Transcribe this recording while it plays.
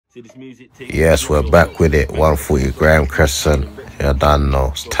Yes, we're back with it. 140 gram crescent. Yeah, I don't know.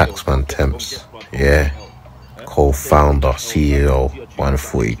 It's Taxman Temps. Yeah. Co-founder, CEO,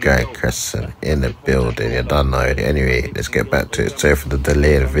 140 gram crescent in the building. You don't know it. Anyway, let's get back to it. Sorry for the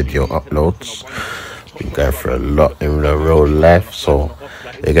delay in the video uploads. Been going through a lot in the real life, so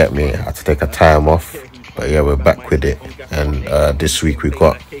you get me. I had to take a time off. But yeah, we're back with it. And this week we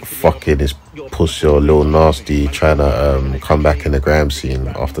got fucking this pussy or Lil Nasty trying to come back in the gram scene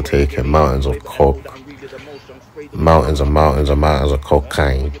after taking mountains of coke. Mountains and mountains and mountains of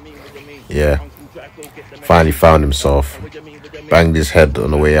cocaine. Yeah. Finally found himself. Banged his head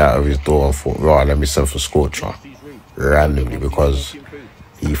on the way out of his door and thought, right, let me send for Scorcher. Randomly, because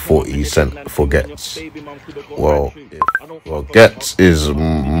he thought he sent for Gets. Well, Gets is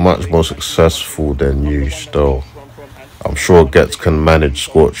much more successful than you still. I'm sure Gets can manage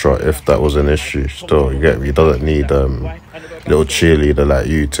Scorcher if that was an issue still. You get me? He doesn't need little cheerleader like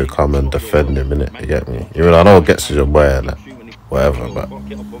you to come and defend him, innit? You get me? Even I know Gets is your boy and whatever, but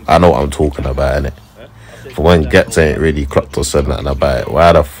I know what I'm talking about, innit? For when Gets ain't really clocked or said nothing about it,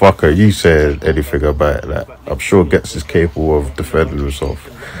 why the fuck are you saying anything about it? Like, I'm sure Gets is capable of defending himself.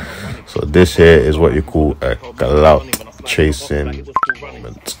 So this here is what you call a clout chasing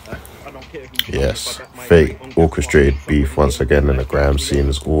moment. Yes, fake orchestrated beef once again in the gram scene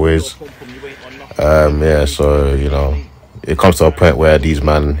as always. Yeah, so you know, it comes to a point where these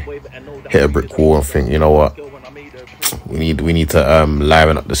men hit a brick wall and think, you know what, we need to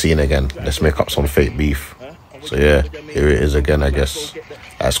liven up the scene again. Let's make up some fake beef. So yeah, here it is again, I guess.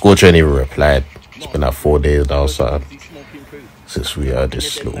 Scorcher ain't even replied. It's been like 4 days now, so since we had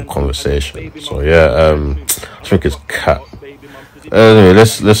this little conversation. So yeah, I think it's cat. Anyway,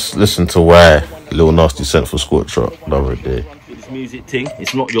 let's listen to why Lil Nasty sent for Scorcher the other day. This music thing,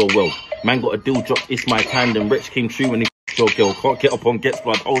 it's not your world. Man got a deal drop, it's my time. Then Rich came true when he your girl. Can't get up on Gets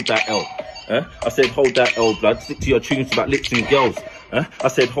blood, hold that L. I said hold that L blood, stick to your tunes about lips and girls. I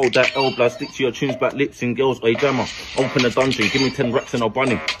said hold that L blood, stick to your tunes about lips and girls. Oi jammer, open the dungeon, give me 10 racks and I'll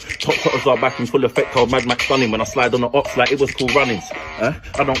bunny. Top shotters are back in full effect, I'll Mad Max stunning. When I slide on the ops like it was cool runnings. I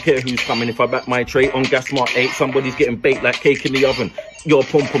don't care who's coming, if I back my tray on Gas Smart 8, somebody's getting baked like cake in the oven. You're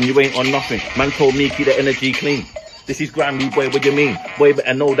pum-pum, you ain't on nothing. Man told me keep the energy clean. This is Grammy, boy, what you mean? Boy,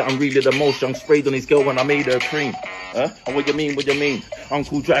 better know that I'm really the most young. Sprayed on his girl when I made her cream. And what you mean, what you mean?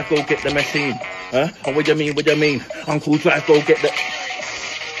 Uncle Drive, go get the machine. And what you mean, what you mean? Uncle Drive, go get the...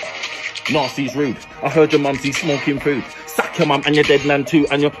 Nasty's rude. I heard your mum's smoking food. Sack your mum and your dead man too.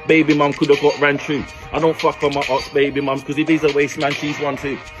 And your baby mum could have got ran through. I don't fuck on my ops baby mums, because if he's a waste man, she's one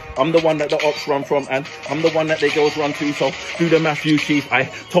too. I'm the one that the ops run from, and I'm the one that they girls run to. So do the math, you chief. I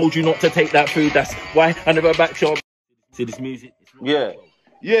told you not to take that food. That's why I never backed your... See this music? Yeah,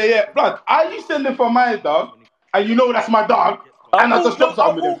 blood. I used to live for my dog, and you know that's my dog. And I just dropped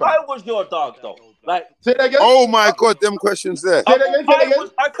something with him. I was your dog, though. Like, say that again. Oh my God, them questions there. Say that again. Say that again.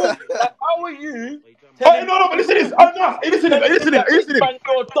 I thought, like, how are you? Oh no, but listen to this. Oh no, are you listening? Are you listening? Are you listening? Are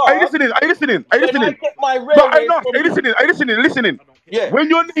you listening? Are you listening? Are you listening? No, I'm not. Are you listening? Are you listening? Listening. Yeah. When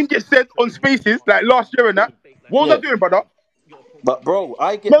your name gets said on Spaces like last year and that, what was I doing, brother? But bro,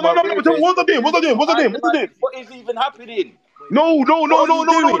 I get no. What was I doing? What is even happening? No. You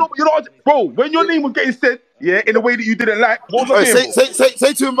know, bro. When your name was getting said, yeah, in a way that you didn't like, what was I doing?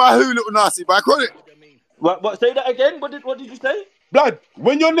 Say to him by who, Little Nasty? By Chronik. What? Say that again. What did you say? Blood,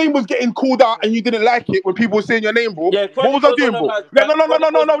 when your name was getting called out and you didn't like it when people were saying your name, bro, yeah, what was I doing, bro? No.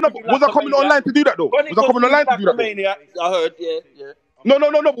 Was I coming online to do that, though? Was I coming online to do that? I heard, yeah. No.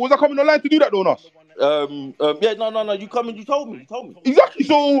 But was I coming online to do that, though, Nas? Yeah, no. You come and you told me. Exactly.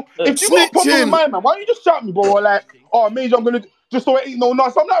 So if you got a problem with my man, why don't you just shout me, bro? Or like, oh, Major, I'm gonna just so it ain't no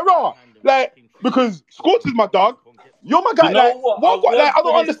Nas. I'm like, raw, like because Scorcher's my dog. You're my guy. You know like, I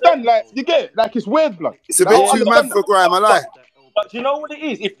don't understand. Like, you get it? Like, it's weird, blood. It's a bit too mad for grime, I like. But you know what it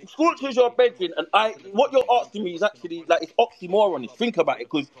is? If Scorcher's your bedroom, and what you're asking me is actually like it's oxymoron. Think about it,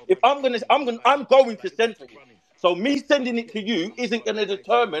 because if I'm going to send for it. So me sending it to you isn't going to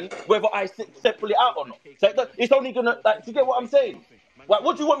determine whether I pull it out or not. So it's only going to, like, you get what I'm saying? Like,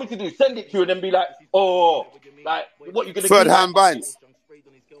 what do you want me to do? Send it to you and then be like, oh, like, what you going to do? Third hand binds.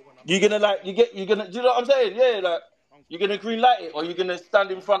 You're going to, like, do you know what I'm saying? Yeah, like, you're going to green light it, or you're going to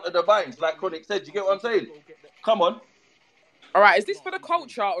stand in front of the binds, like Chronik said. You get what I'm saying? Come on. All right, is this for the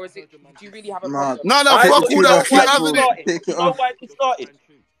culture, or is it? Do you really have a problem? No, fuck all that. We're having it. You know why it started?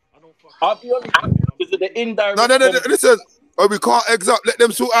 I'll be honest, because of the indirect... No, listen. Oh, we can't let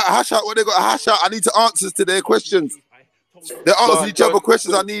them sort out, hash out what they got to hash out. I need answers to their questions. They're answering each other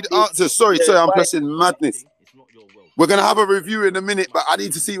questions. I need answers. Sorry, I'm pressing madness. We're going to have a review in a minute, but I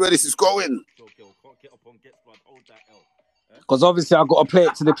need to see where this is going. Because obviously I got to play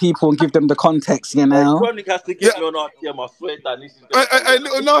it to the people and give them the context, you know. Chronik has to get me on RTM. I swear that this is. Hey,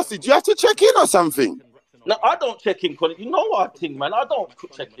 little Nasty, do you have to check in or something? No, I don't check in, Chronik. You know what I think, man. I don't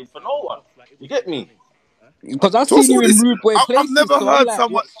check in for no one. You get me? Because I've seen you in rude boy places. I've never so heard like,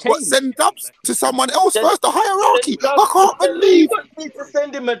 someone what's send dubs to someone else Then- first. The hierarchy. Then I can't believe. You don't need to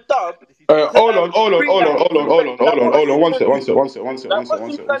send him a dub. Hold on. One sec.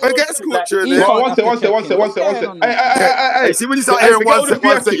 Get Scorcher in He there. can't One have to sec. check in. What's going on there? Hey, See, when you start hearing one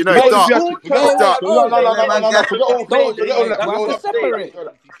set, you know it's dark. It's dark. No. Forget all What's the separate?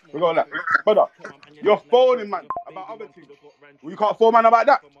 We got that. Brother, you're phoning, man, about other things. You can't phone, man, about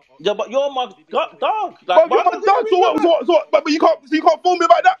that. Yeah, but you're my dog. But you're my dog, so what? But you can't phone me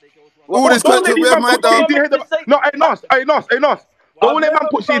about that. All this country, we have my dog. No, hey, Narst. Don't let man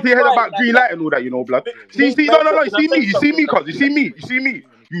put shit into your head about green light and all that, you know, blood. See, no. You see me, cuz. You see me.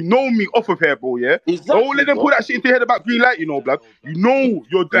 You know me off of here, bro, yeah? Exactly, Don't let them put that shit into your head about green light, you know, blood. You know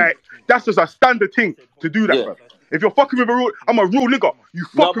you're like, that's just a standard thing to do that, bro. If you're fucking with a real, I'm a real nigga. You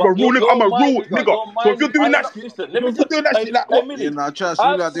fuck with a real nigga, I'm a real nigga. So if you're doing that shit, like what? You know, trust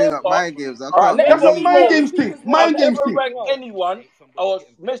you not doing that mind games. I can't That's a believe mind it. games thing. Mind games thing. Rang anyone or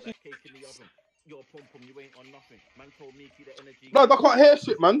message. No, I can't hear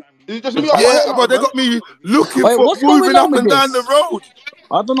shit, man. It's just me. Yeah, but they got me looking Wait, for what's going moving on up with and down this? the road.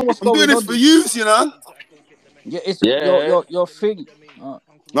 I don't know what's I'm going doing on. this for you, you know. Yeah, it's Yeah. your thing.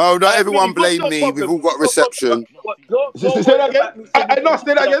 No, not everyone blame me. We've all got reception. Say that again. No,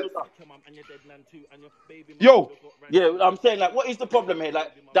 say that again. Yo. Yeah, I'm saying, like, what is the problem here?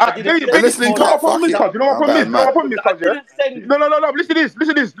 Like, listening, You know what my problem is, cuz? No. Listen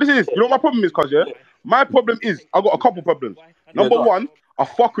to this. You know what my problem is, cuz, yeah? My problem is, I got a couple problems. Number one, I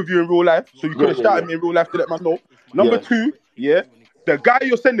fuck with you in real life, so you could have shouted me in real life to let man know. Number two, yeah, the guy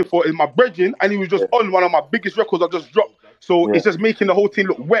you're sending for is my brethren, and he was just on one of my biggest records I just dropped. So it's just making the whole thing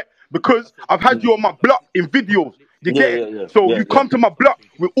look wet because I've had you on my block in videos. You get it? So you come to my block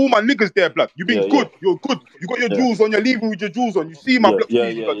with all my niggas there, blood. You been good. You're good. You got your jewels on. You're leaving with your jewels on. You see my block.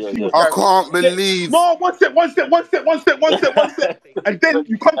 I can't believe. No, one sec. And then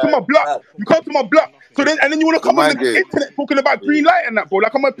you come to my block. So then, and then you want to come on the internet talking about green light and that, bro.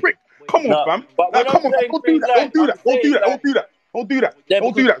 Like I'm a prick. Come on, fam. Like, come on, fam. Don't do that.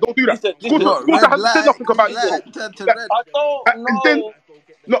 Scorcher hasn't said nothing about you. I don't know.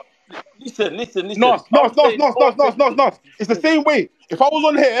 No. Listen. No. It's the same way. If I was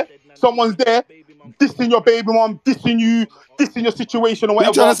on here, someone's there, dissing your baby mom, dissing you, dissing your situation or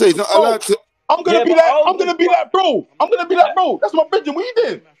whatever. What are you trying to say? He's not allowed to. I'm gonna be like, bro. That's my bedroom. What you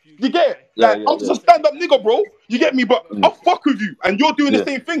doing? You get it? Like, I'm just a stand-up nigga, bro. You get me? But I'll fuck with you, and you're doing the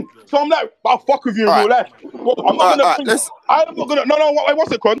same thing. So I'm like, I'll fuck with you in real life. Bro, I'm not gonna bring. I'm not gonna. No. Wait, one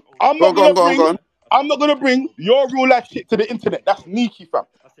second. I'm not gonna bring your real life shit to the internet. That's sneaky, fam.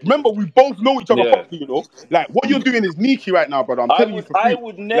 Remember, we both know each other properly, you know. Like what you're doing is sneaky right now, brother. I'm telling you for free. I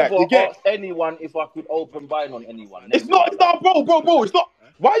would never ask anyone if I could open bind on anyone. It's not, bro. It's not.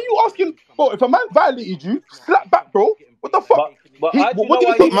 Why are you asking, bro? If a man violated you, slap back, bro. What the fuck?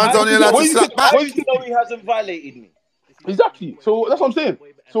 Man's only allowed to slap back. You know he hasn't violated me. Exactly. So that's what I'm saying.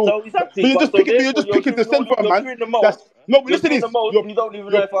 So exactly. You're just picking the send for a man. No, but listen to this. You don't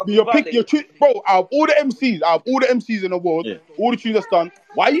even know if I'm bro, out of all the MCs in the world, all the tunes that's done,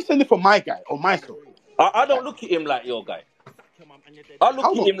 why are you sending for my guy or my song? I don't look at him like your guy. I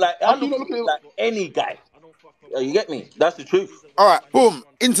look at him like any guy. You get me? That's the truth. All right, boom.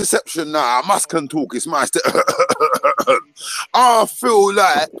 Interception now. Musk can talk. It's my I feel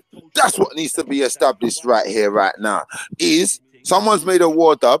like that's what needs to be established right here, right now. Is someone's made a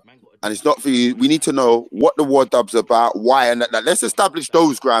war dub and it's not for you. We need to know what the war dub's about, why, and that. Let's establish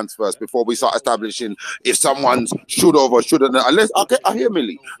those grounds first before we start establishing if someone's should have or shouldn't. Unless I hear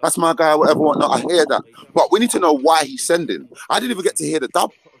Millie. That's my guy, whatever, whatnot. I hear that. But we need to know why he's sending. I didn't even get to hear the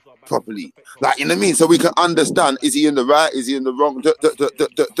dub properly, like, you know what I mean, so we can understand, is he in the right, is he in the wrong, you know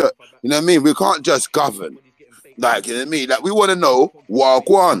what I mean, we can't just govern, like, you know what I mean, like, we want to know what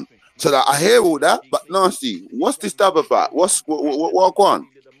on, so that I hear all that, but Nasty, what's this dub about, what on?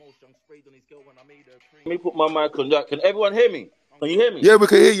 Let me put my mic on that. Can everyone hear me? Can you hear me? Yeah, we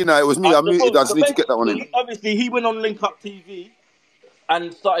can hear you now. It was me, I muted, I just need to get that one in. Obviously, he went on Link Up TV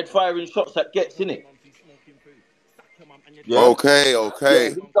and started firing shots at Gets, innit? Yeah. Okay. Yeah,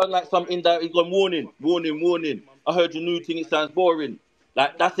 he's done like some indirect. He's gone warning. I heard your new thing. It sounds boring.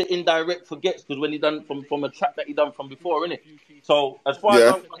 Like that's an indirect for Gets because when he done from a track that he done from before, innit? So as far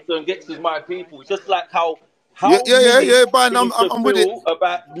as I'm concerned, Gets is my people. It's just like how Brian, I'm with it.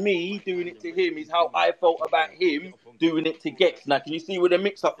 About me doing it to him is how I felt about him doing it to Gex. Now, can you see where the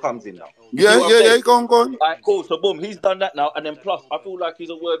mix-up comes in now? Go on. All right, cool. So, boom, he's done that now. And then plus, I feel like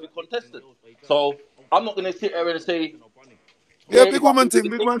he's a worthy contestant. So, I'm not going to sit there and say... big woman thing.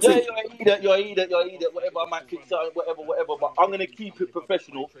 Yeah, you're an idiot, whatever, I might fix it, whatever. But I'm going to keep it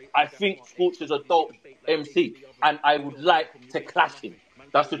professional. I think Scorcher's a dope MC. And I would like to clash him.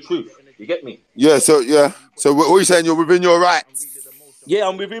 That's the truth. You get me? So what are you saying? You're within your rights? Yeah,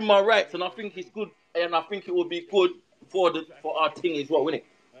 I'm within my rights, and I think it's good, and I think it would be good for our thing as well, innit?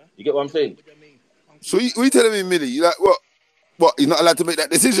 You get what I'm saying? So you telling me, Millie, you like what? You're not allowed to make that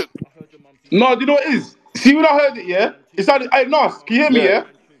decision? No, do you know what it is? See, when I heard it, yeah, it sounded. Hey, Narst, can you hear me? Yeah.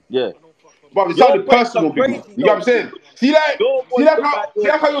 Yeah. But it sounded personal, big man. You know what I'm saying? See how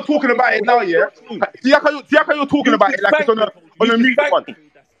you're talking about it now, yeah. See how you're talking about it like it's on a mute one.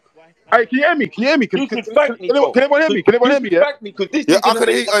 Hey, can you hear me? Can everyone hear me? Yeah. I can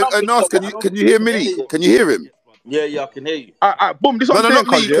hear. Narst, can you hear Millie? Can you hear him? Yeah, I can hear you. Boom. This one. No, not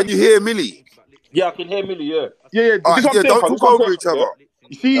me. Can you hear Millie? Yeah, I can hear Millie. Yeah. This one. Don't talk over each other.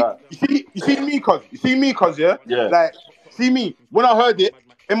 You see me, cuz, yeah? Yeah. Like, see me. When I heard it,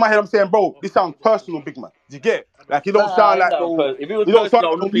 in my head, I'm saying, bro, this sounds personal, big man. Do you get it? Like, it don't sound like no... If it was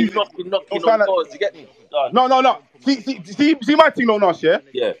personal, I would be knocking on doors. You get me? No. See my thing, Narst, yeah?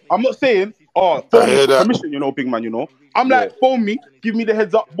 Yeah. I'm not saying, phone me permission, big man, I'm like, phone me, give me the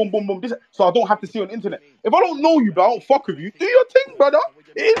heads up, boom, boom, boom, this, so I don't have to see on the internet. If I don't know you, but I don't fuck with you, do your thing, brother.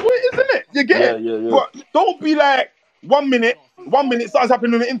 It is what it is, isn't it? You get it? Yeah. But don't be like, 1 minute something's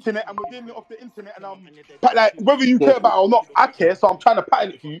happening on the internet and we're dealing it off the internet and I'm like, whether you care about it or not, I care, so I'm trying to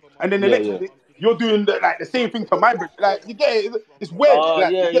pattern it for you, and then the next minute you're doing the same thing to my bitch. Like, you get it? It's weird.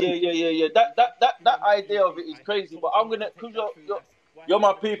 Yeah. That idea of it is crazy, but I'm gonna, cause you're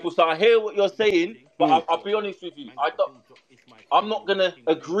my people, so I hear what you're saying, but I'll be honest with you, I'm not gonna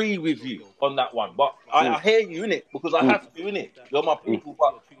agree with you on that one, but I hear you in it because I have to in it. You're my people,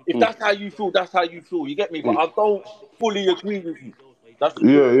 but if that's how you feel, that's how you feel. You get me? But I don't fully agree with you. That's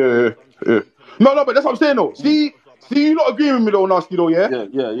yeah. No, but that's what I'm saying though. See, you not agreeing with me though, Nasty though, yeah?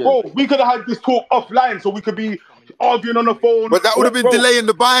 Yeah. Bro, we could have had this talk offline, so we could be arguing on the phone. But that would have been delaying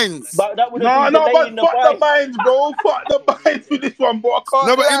the binds. But that would have been delaying the binds. The binds, bro. Fuck the binds with this one, bro. I can't.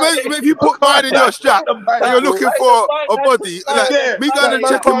 No, but if you put mine in your strap and you're looking for a body, me going and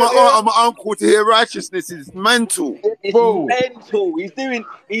checking my aunt and my uncle to hear righteousness is mental. It's mental. He's doing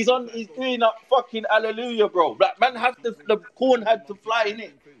a fucking hallelujah, bro. Black man the corn had to fly in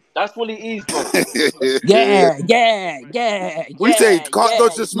it. That's what it is, bro. Yeah. We say can't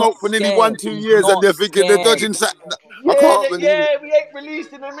dodge the smoke for nearly 1-2 years, and they're thinking they're dodging. We ain't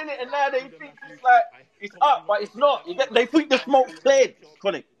released in a minute, and now they think it's like it's up, but it's not. They think the smoke's cleared,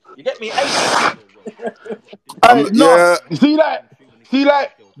 Chronik. You get me? See,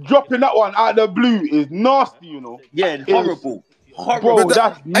 like dropping that one out of the blue is nasty, Yeah, it's horrible. Bro,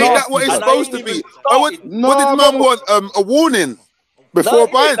 that's ain't that what it's supposed to be? What did man want? A warning? Before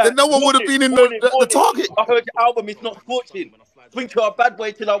buying, then no one would have been in the target. I heard your album is not scorching. Think you're a bad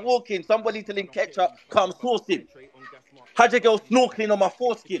boy till I walk in. Somebody telling ketchup, come sourcing. Had your girl snorkeling on my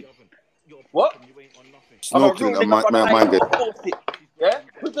foreskin. What? Snorkeling, my good. Yeah?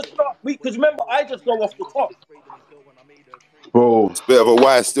 Because remember, I just go off the top. Bro, it's a bit of a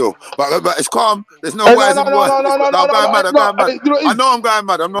wire still, but it's calm. There's no wires in wire. I'm going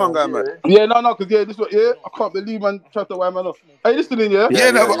mad. I know I'm going mad. Yeah, because this one, I can't believe man tried to wire man off. Hey, listening, yeah.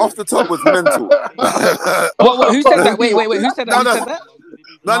 But off the top was mental. Who said that? Wait, who said that?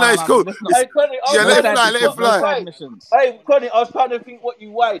 No, it's cool. Hey, Chronik, let it fly. Hey, Chronik, I was trying to think what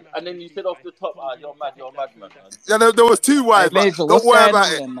you wide, and then you said off the top, you're mad, man. Yeah, there was 2 wide, but don't worry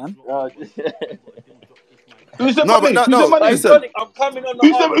about it. Man? Listen, I'm coming on the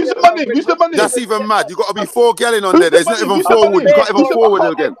Who's the money? That's even mad. You got to be 4 gallon on there. There's not even forward. You can't even forward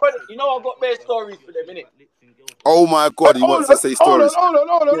again. You know I've got bare stories for them, innit? Oh my God, he wants to say stories. Hold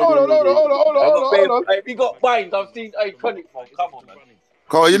on. Hey, we got binds. I've seen Chronik. Come on, man.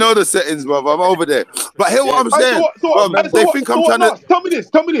 Carl, you know the settings, bro. I'm over there. But hear what I'm saying. They think I'm trying to. Tell me this.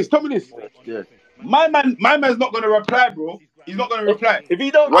 Yeah. My man's not gonna reply, bro. He's not gonna reply. If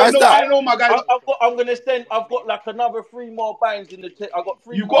he don't, I know my guy. I'm gonna send. I've got like another 3 more binds in the. I've got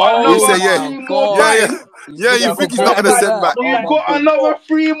 3. You got another 3 more binds. Yeah. You think he's not gonna send back? You got another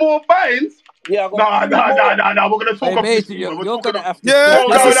 3 more binds. Yeah, nah. We're gonna talk about this. You're gonna have to. Yeah,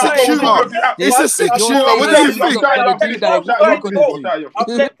 it's a 6 shooter. It's a 6 shooter. What do you think? I've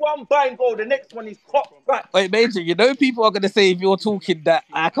let 1 bind go. The next one is cocked back. Wait, Major. You know people are gonna say if you're talking that,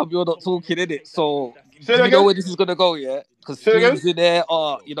 how come you're not talking in it? So you know where this is gonna go, yeah? Because things in there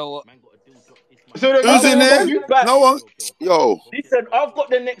are, you know what? Who's in there? No one. Yo. Listen, I've got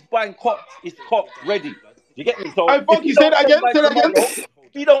the next buying cocked. It's cocked, ready. You get me? So Hey, Funky, say that again. Say that again.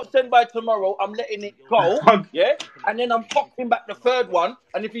 If you don't send by tomorrow, I'm letting it go. Yeah? And then I'm cocking back the third one.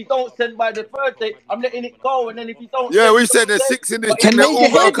 And if you don't send by the Thursday, I'm letting it go. And then if you don't we said there's 6 in this Can thing. They're all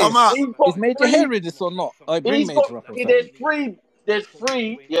Major going to come out. Is Major hearing this or not? I bring Major up. There's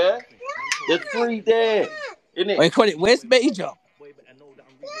three, yeah? There's 3 there. Innit? Wait, Chronik, where's Major?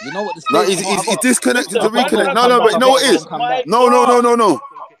 You know what the No, he's disconnected to reconnect. No, but you know what it is? No.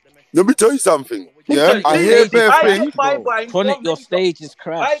 Let me tell you something. Yeah, I hear bare thing. Chronik, your stage is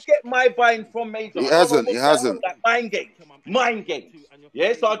crashed. I get my buying from Major. He hasn't. Like mind games.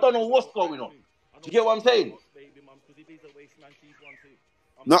 Yeah, so I don't know what's going on. Do you get what I'm saying?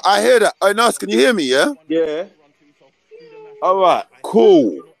 No, I hear that. Narst, can you hear me? Yeah. Yeah. All right.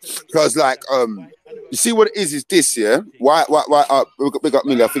 Cool. Because you see what it is this, yeah? Why, big up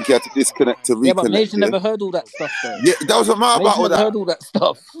Millie, I think he had to disconnect to reconnect. Yeah, but Major never heard all that stuff, though. Yeah, that was about all that. Heard all that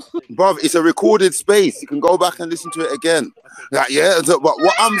stuff. Bruv, it's a recorded space. You can go back and listen to it again. Like, yeah, but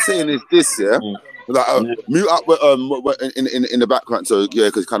what I'm saying is this, yeah? Like, mute up in the background, so, yeah,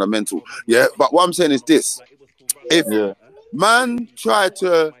 because it's kind of mental. Yeah, but what I'm saying is this. If man tried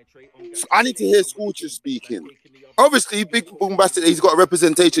to... I need to hear Scorcher speaking. Obviously, Big Boombastic, he's got a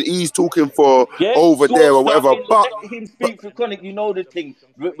representation. He's talking for over there or whatever. But let him speak for Chronik. You know the thing.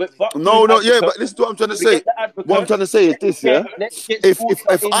 But listen to what I'm trying to say. What I'm trying to say is this, yeah.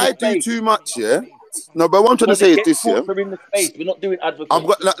 If I do too much, yeah. No, but what I'm trying to say is this, yeah. We're in the space. We're not doing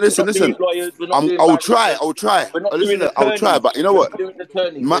advocacy. Listen. I'll try. I'll try. But you know what?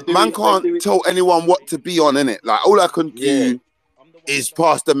 Man can't tell anyone what to be on, innit? Like all I can do is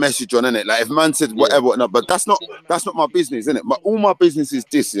pass the message on, innit? Like if man said whatever, but that's not my business, innit? But all my business is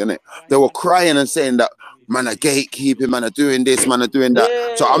this, innit? They were crying and saying that man are gatekeeping, man are doing this, man are doing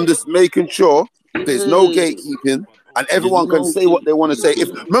that. So I'm just making sure there's no gatekeeping and everyone can say what they want to say.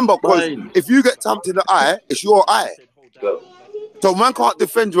 Remember, because if you get tamped in the eye, it's your eye. So man can't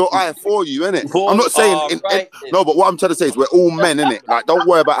defend your eye for you, innit? I'm not saying no, but what I'm trying to say is we're all men, innit? Like don't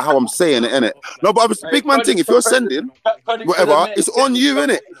worry about how I'm saying it, innit? No, but it's a big man thing. If you're sending whatever, it's on you,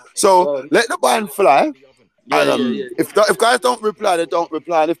 innit? So let the band fly. If guys don't reply, they don't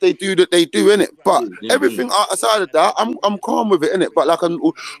reply, and if they do that, they do, innit? But everything outside of that, I'm calm with it, innit? But like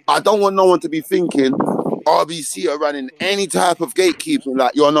I don't want no one to be thinking RBC are running any type of gatekeeping.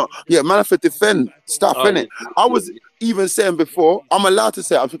 Like you're not. Yeah, man, have to defend stuff, innit? I was even saying before, I'm allowed to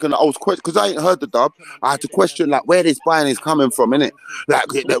say it. I'm thinking I was because I ain't heard the dub. I had to question like where this buying is coming from, innit? Like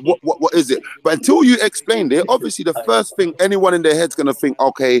what is it? But until you explained it, obviously the first thing anyone in their head's gonna think,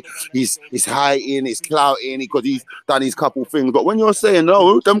 okay, he's high in, he's clouting because he's done his couple things. But when you're saying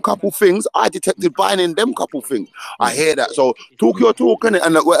no, them couple things, I detected buying in them couple things. I hear that. So talk your talk, innit?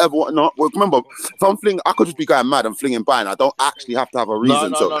 And whatever, whatnot. Well, remember, if I'm flinging, I could just be going mad and flinging buying. I don't actually have to have a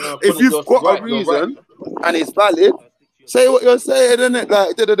reason. So if you've got a reason and it's valid, say what you're saying, innit?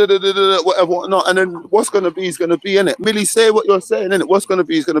 Like, whatever, whatnot. And then what's going to be is going to be, innit? Millie, say what you're saying, innit? What's going to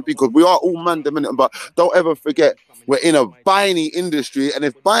be is going to be, because we are all man, innit? But don't ever forget, we're in a buying industry, and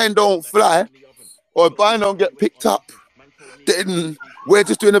if buying don't fly, or if buying don't get picked up, then we're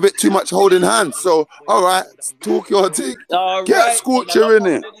just doing a bit too much holding hands. So, all right, talk your thing. Get Scorcher in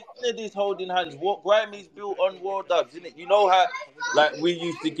it. These holding hands. What Grimey's built on war dubs, isn't it? You know how like we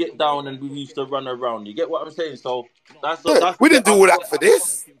used to get down and we used to run around. You get what I'm saying? So that's we didn't do all that for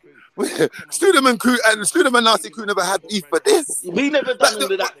this. Student crew and Nasty crew never had beef for this. We never done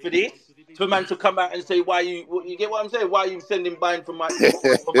all of that for this. For man to come out and say why you get what I'm saying? Why you sending buying from my man?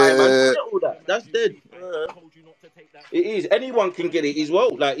 All that. That's dead. It is. Anyone can get it as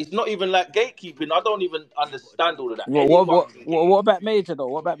well. Like it's not even like gatekeeping. I don't even understand all of that. What about Major though?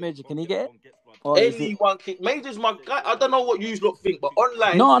 What about Major? Can he get it? Or anyone can. Major's my guy. I don't know what you lot think, but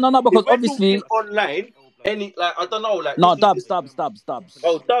online. No. Because obviously online, I don't know. Like no dubs.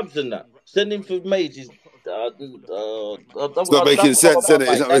 Oh, dubs and that. Sending for Major's. It's not making sense, is it?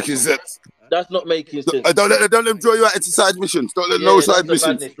 It's not making sense. That's not making sense. Don't let them draw you out into side missions. Don't let no side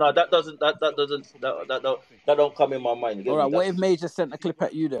missions. No, that don't come in my mind. All right, what if Major sent a clip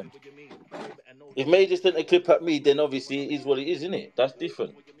at you then? If Major sent a clip at me, then obviously it is what it is, isn't it? That's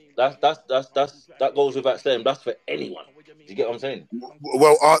different. That goes without saying. That's for anyone. Do you get what I'm saying?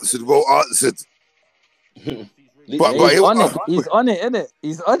 Well answered. But he's on it, innit?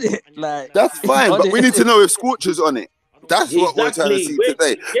 He's on it. Like that's fine, but we need to know if Scorcher's on it. That's what we're trying to see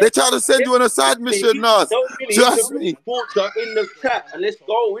today. They're trying to send you on a side mission, Narst. Trust me. Scorcher in the chat and let's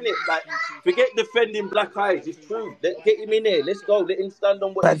go, innit? Like, forget defending Black Eyes. It's true. Let's get him in there. Let's go. Let him stand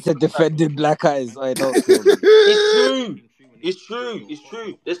on what. That's defending Black Eyes. I don't. It's true. It's true. It's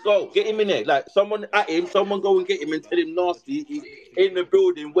true. Let's go. Get him in there. Like, someone at him, someone go and get him and tell him Nasty he's in the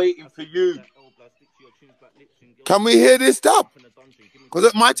building waiting for you. Can we hear this dub?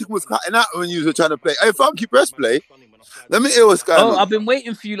 Because my chick was cutting out when you were trying to play. Hey, Funky, press play. Let me hear what's going on. I've been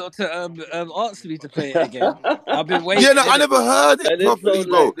waiting for you lot to ask me to play it again. I've been waiting. Yeah, no, I never heard it properly,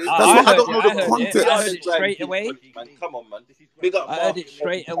 bro. That's why I don't know the context. I heard it straight away. Man, come on, man. Big up. I heard it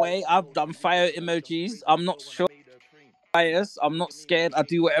straight away. I've done fire emojis. I'm not sure. I'm not scared. I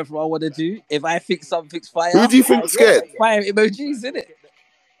do whatever I want to do. If I think something's fire, who do you think's scared? Fire emojis, innit?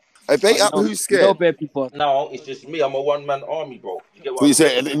 I bet up who's scared. No, it's just me. I'm a one-man army, bro. So you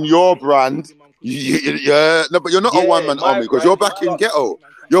say in your brand, no, but you're not a one-man army because you're back in ghetto.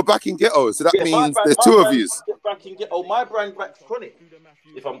 You're back in ghetto, so that means there's two of you. Back in ghetto. My brand back's Chronik.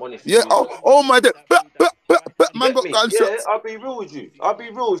 If I'm honest. Yeah. Oh my God. But man got gunshots. Yeah, I'll be real with you. I'll be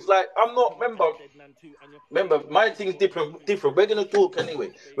real. It's like I'm not. Remember, my thing's different. We're gonna talk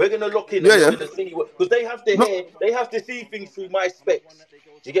anyway. We're gonna lock in. Yeah. Because they have to hear. They have to see things through my specs.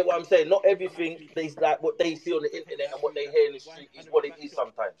 Do you get what I'm saying? Not everything they like what they see on the internet and what they hear in the street is what it is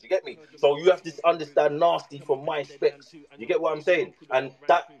sometimes. You get me? So you have to understand Nasty from my specs. You get what I'm saying? And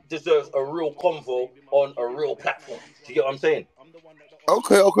that deserves a real convo on a real platform. Do you get what I'm saying?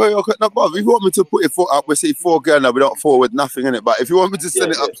 Okay. No, but if you want me to put it up, we say 4 girl now, we don't forward nothing in it. But if you want me to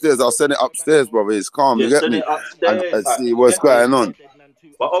send it upstairs, I'll send it upstairs, brother. It's calm, you get me? And see what's going on.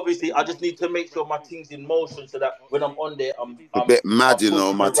 But obviously, I just need to make sure my thing's in motion so that when I'm on there, I'm a bit mad, you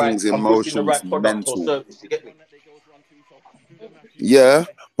know. My thing's in motion, mental. Service, you get me? Yeah.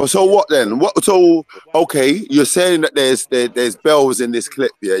 But so what then? Okay, you're saying that there's bells in this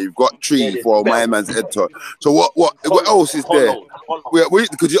clip. Yeah, you've got tree for my man's head to. So what else is there?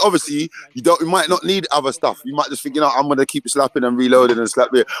 Because obviously you might not need other stuff. You might just think, I'm gonna keep slapping and reloading and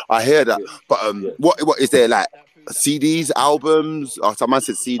slapping. I hear that. But what is there, like CDs, albums? Someone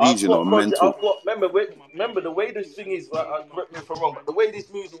said CDs, mental. Remember the way this thing is. Correct me if I'm wrong, but the way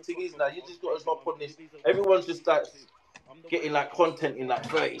this music thing is now, you just got to stop on this. Everyone's just like getting like content in like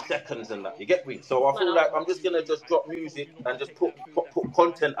 30 seconds and that. You get me? So I feel like I'm just gonna just drop music and just put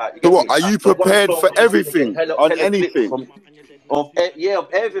content out. So what? Are you prepared for everything on anything? Of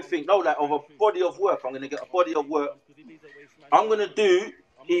everything. No, like of a body of work. I'm gonna get a body of work. I'm gonna do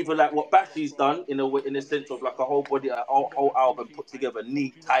either like what Bashy's done in a sense of like a whole body, a whole album put together,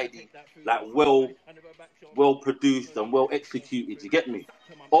 neat, tidy, like well produced and well executed. You get me?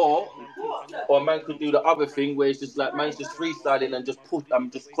 Or man could do the other thing where it's just like man's just freestyling and just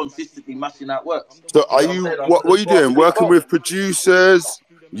consistently mashing out works. So are you? What are you doing? Working with producers,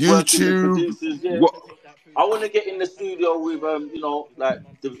 YouTube. What? I want to get in the studio with like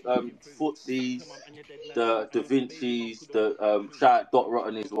the Footsies, the Da Vinci's, the shout out Dot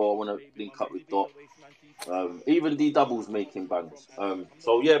Rotten as well. I want to link up with Dot. Even D Double's making bangs.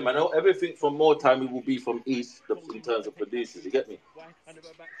 So yeah, man, everything from More Time it will be from East in terms of producers. You get me?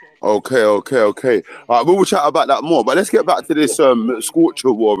 Okay. All right, we will chat about that more. But let's get back to this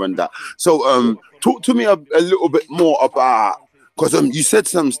Scorcher war and that. So talk to me a little bit more about. Because you said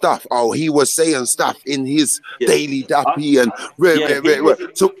some stuff. Oh, he was saying stuff in his daily dappy and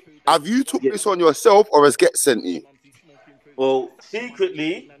So have you took this on yourself or has Get sent you? Well,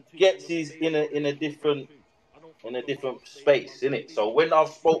 secretly, Gets is in a different space, innit? So when I've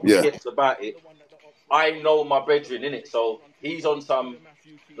spoken to Gets about it, I know my brethren, innit? So he's on some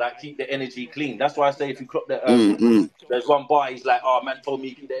like keep the energy clean. That's why I say if you clock that there's one bar, he's like, oh man told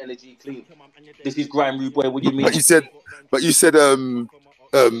me keep the energy clean. This is grime rude boy, what do you mean? But you said what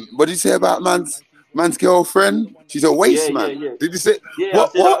did you say about man's girlfriend? She's a waste man. Yeah. Did you say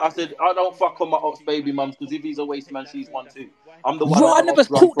what? I said I don't fuck on my ops baby mums because if he's a waste man, she's one too. I'm the one. Bro, I never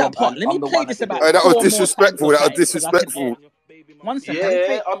caught that part. Let me play this about. That was disrespectful. That was disrespectful. One second.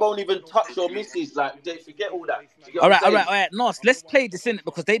 Yeah, I won't even touch your missus. Like, forget all that. All right. Narst, let's play this in it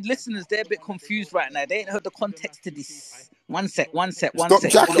because listeners, they're a bit confused right now. They ain't heard the context to this. One sec. Stop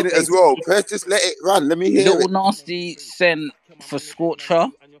jacking it as well. Just let it run. Let me hear Little Nasty sent for Scorcher.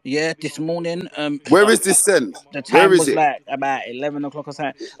 Yeah, this morning. Where is this sent? The time was like about 11 o'clock or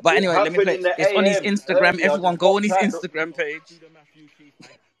something. But anyway, let me play. It's on his Instagram. Everyone go on his Instagram page.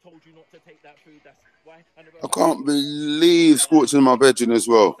 I can't believe Scorcher in my bedroom as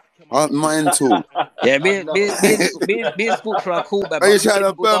well. I'm mental. Yeah, me and Scorcher are cool, but are you trying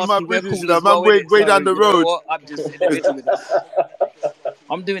to burn my bridges? I'm way down the road. I'm just in the middle with this.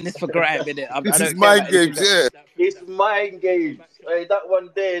 I'm doing this for grime, innit? This is mind games, yeah. It's mind games. Hey, that one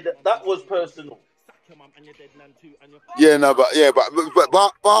there, that was personal. Yeah,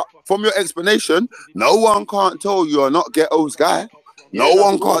 but from your explanation, no one can't tell you're not Ghetto's guy. No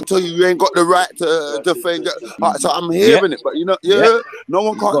one can't tell you ain't got the right to defend. So I'm hearing it, but you know, no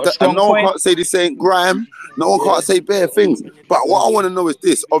one can't, and no one can't say this ain't grime. No one can't say bare things. But what I want to know is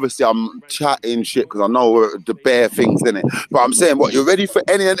this. Obviously, I'm chatting shit because I know the bare things in it. But I'm saying, what, you're ready for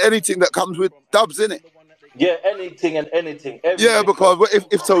any and anything that comes with dubs in it? Yeah, anything and anything. Everything. Yeah, because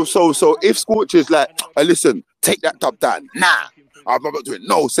if Scorcher's like, hey, listen, take that dub down. Nah, I'm not doing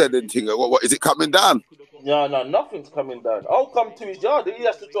no said anything. What is it coming down? No, nothing's coming down. I'll come to his yard. He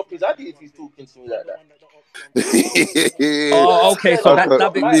has to drop his addy if he's talking to me like that. Oh, okay. So that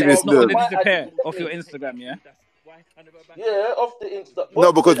dubbing leave is not going to it disappear off your Instagram, yeah? Yeah, off the Insta.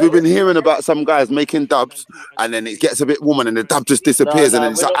 No, because we've been hearing about some guys making dubs, and then it gets a bit warm, and then the dub just disappears, and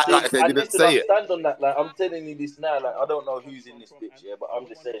then it's like they didn't say it. Stand on that. Like, I'm telling you this now. Like, I don't know who's in this bitch, yeah, but I'm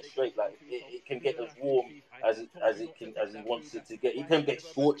just saying straight. Like, it can get as warm as he wants it to get. He can get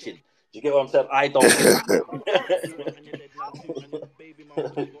scorching. Do you get what I'm saying? I don't.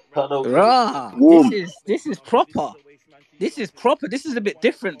 This is proper. This is proper. This is a bit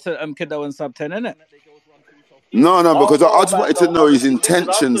different to Kado and Sub 10, isn't it? No, because I just wanted to know his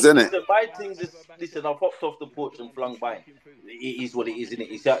intentions, innit? My things is, listen, I popped off the porch and flung by him. It is what it is,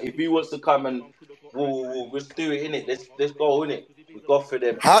 innit? If he wants to come and let's do it, innit? Let's go, innit? We go for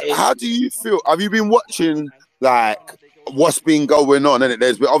them. How do you feel? Have you been watching, like, what's been going on, innit?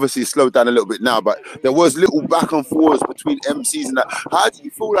 There's been obviously slowed down a little bit now, but there was little back and forwards between MCs and that. How do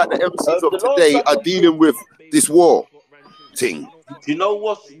you feel like the MCs of today are dealing with this war thing? Do you know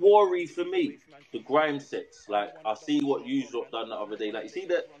what's worry for me? The grime sets. Like, I see what you done the other day. Like, you see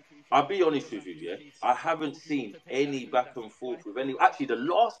that? I'll be honest with you, yeah? I haven't seen any back and forth with any. Actually, the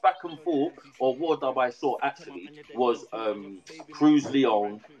last back and forth or war dub I saw actually was Cruz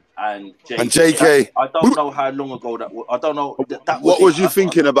Leon and JK. And JK. I don't know how long ago that was. I don't know. What was you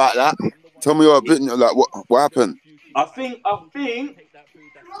thinking about that? Tell me what happened? I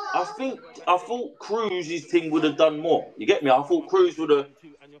thought Cruz's thing would have done more. You get me? I thought Cruz would have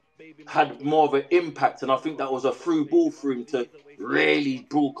had more of an impact, and I think that was a through ball for him to really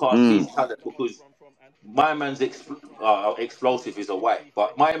broadcast his talent, because my man's explosive is a white,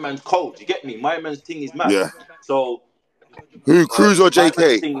 but my man's cold. You get me? My man's thing is mad. Yeah. So who, Cruz or JK? My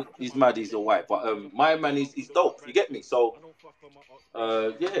man's thing is mad. He's a white, but my man is dope. You get me? So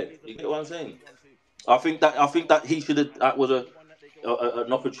yeah, you get what I'm saying. I think that he should have. That was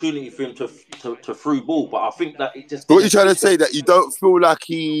an opportunity for him to through ball, but I think that it just. What are you trying to say? That you don't feel like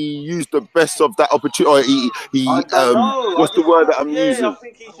he used the best of that opportunity, or he what's the word that I'm using? I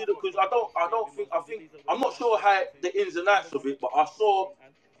think he should have, because I think I'm not sure how the ins and outs of it, but I saw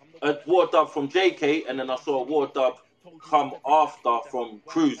a war dub from JK, and then I saw a war dub come after from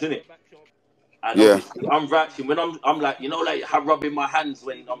Cruz, innit? And obviously I'm reacting when I'm like, you know, like rubbing my hands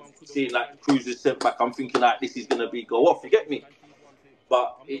when I'm seeing like Cruz's setback. I'm thinking like this is gonna go off. You get me?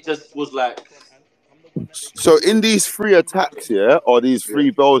 But it just was like. So in these 3 attacks, or these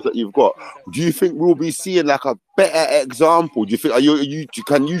 3 bells that you've got, do you think we'll be seeing like a better example? Do you think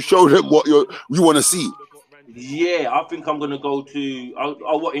can you show them what you want to see? Yeah, I think I'm gonna go to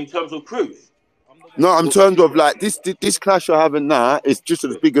what in terms of Cruz. No, in terms of like this clash you're having now is just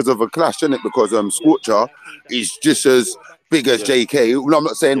as big as of a clash, isn't it? Because Scorcher is just as big as JK. Well, I'm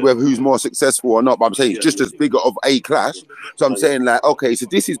not saying whether who's more successful or not, but I'm saying it's just as big of a clash. So I'm saying like, okay, so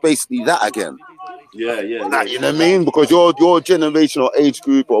this is basically that again. Yeah. You know what I mean? Because your generational age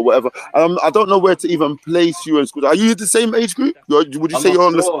group or whatever. I don't know where to even place you in school. Are you the same age group? Would you say you're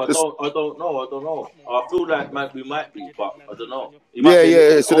on the? I don't know. I feel like we might be, but I don't know.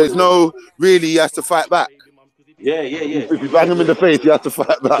 Yeah. So there's no really. He has to fight back. Yeah. If you bang him in the face, you have to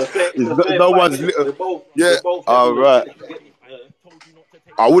fight back. No one's little. Yeah. All right.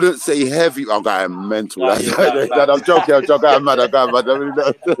 I wouldn't say heavy. I'm going mental. I'm joking. I'm mad.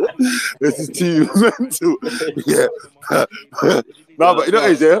 This is too mental. Yeah. No, but you know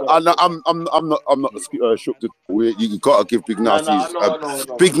what it is, I'm not shook. You gotta give Big Nasty's.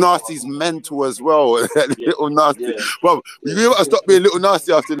 Big Nasty's mental as well. Little nasty. Yeah. Well, you gotta stop being little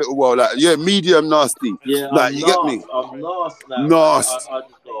nasty after a little while. Like, medium nasty. Yeah, like you get me. I'm Narst now. Narst. I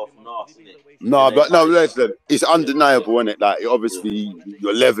just go off Narst, innit? No, but no, listen, it's undeniable, isn't it? Like, obviously,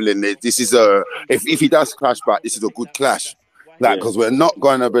 you're leveling it. This is if he does clash back, this is a good clash. Like, because we're not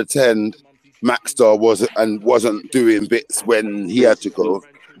going to pretend Maxstar wasn't doing bits when he had to go.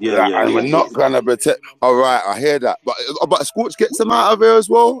 And we're not going to pretend. All right, I hear that. But Scorch gets them out of here as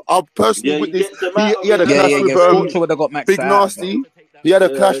well. I personally witnessed. He had a clash with Big Nasty. He had a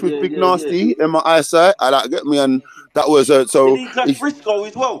clash with Big Nasty in my eyesight. I like get me, and that was so. Did he clash Frisco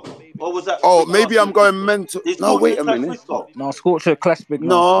as well? Or was that? Oh, maybe I'm going mental. No, wait a minute. No, Scorcher clashed Big Nasty.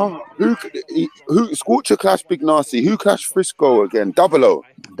 No, who Scorcher clashed Big Nasty? Who clashed Frisco again? Double O.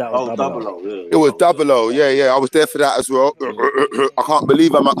 That was Double O. Yeah, it was Double O. Yeah. I was there for that as well. I can't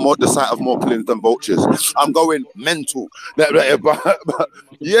believe I'm at the site of more killings than vultures. I'm going mental. But I'm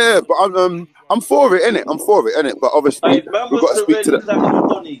for it, innit? I'm for it, innit? But obviously, we've got to speak to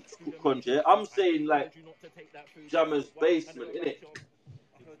that. I'm saying like Jammer's basement, innit?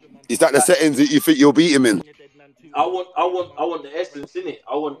 Is that the settings that you think you'll beat him in? I want the essence in it.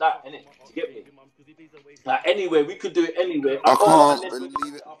 I want that in it. To get me. Like anywhere, we could do it anywhere. I can't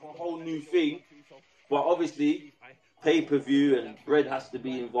believe it. A whole new thing, but obviously, pay-per-view and bread has to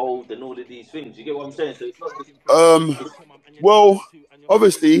be involved and all of these things. You get what I'm saying? So it's not just, well,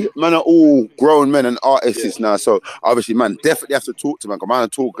 obviously, man are all grown men and artists now. So obviously, man, definitely have to talk to man. Man, I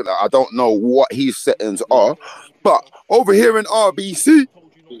don't know what his settings are, but over here in RBC.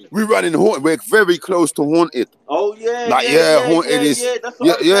 We running Haunted. We're very close to Haunted. Oh yeah, Haunted is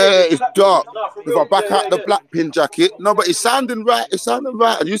it's dark. If I back out the black pin jacket, no, but it's sounding right.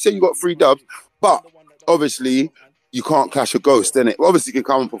 And you say you got 3 dubs, but obviously you can't clash a ghost, innit? Obviously you can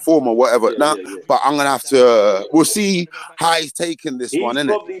come and perform or whatever. But I'm gonna have to. We'll see how he's taking this one, innit?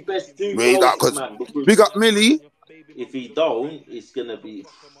 Probably best to big up Millie. If he don't, it's gonna be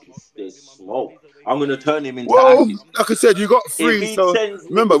there's smoke. I'm gonna turn him into ashes. Like I said, you got 3. So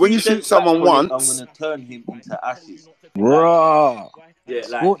remember, when you shoot someone once, I'm gonna turn him into ashes. Bro. Yeah,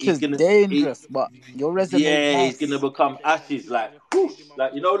 like Scorcher's dangerous, but your resume. Yeah, he's gonna become ashes, like whoosh,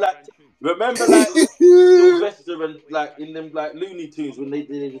 like you know, like remember, like Sylvester and like in them like Looney Tunes when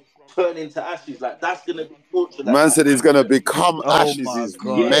they turn into ashes, like that's gonna be torture. Man said he's gonna become ashes.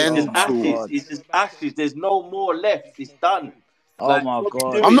 It's just ashes. There's no more left. It's done. Oh my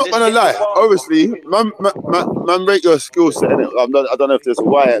God! I'm not gonna lie. Obviously, man, rate your skill set. I don't know if there's a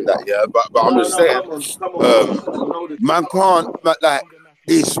why in that, yeah. But I'm just saying, man can't. Like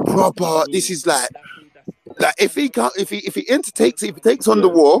it's proper. This is like if he can't, if he takes on the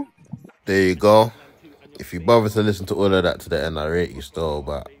war. There you go. If you bother to listen to all of that to the end, I rate you still.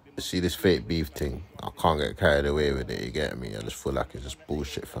 But see this fake beef thing, I can't get carried away with it. You get me? I just feel like it's just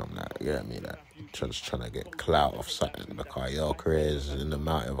bullshit from that. You get me? Like. Just trying to get clout off something because your career is in the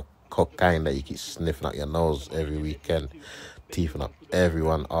amount of cocaine that you keep sniffing out your nose every weekend, teething up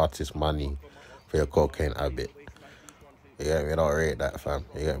everyone artist money for your cocaine habit. You get me? I don't rate that, fam.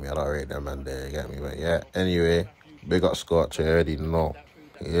 You get me? I don't rate that man there. You get me? But yeah, anyway, big up Scorcher, you already know.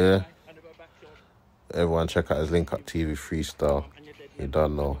 Yeah? Everyone check out his Link Up TV freestyle. You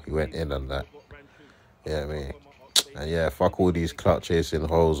don't know. He went in on that. You get me? And yeah, fuck all these clout chasing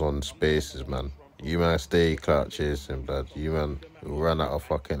hoes on spaces, man. You man stay clout chasing, blood. You man will run out of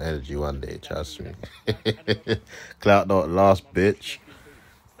fucking energy one day, trust me. Clout don't last, bitch.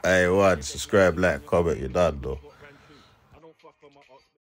 Hey, what? Subscribe, like, comment, you done though.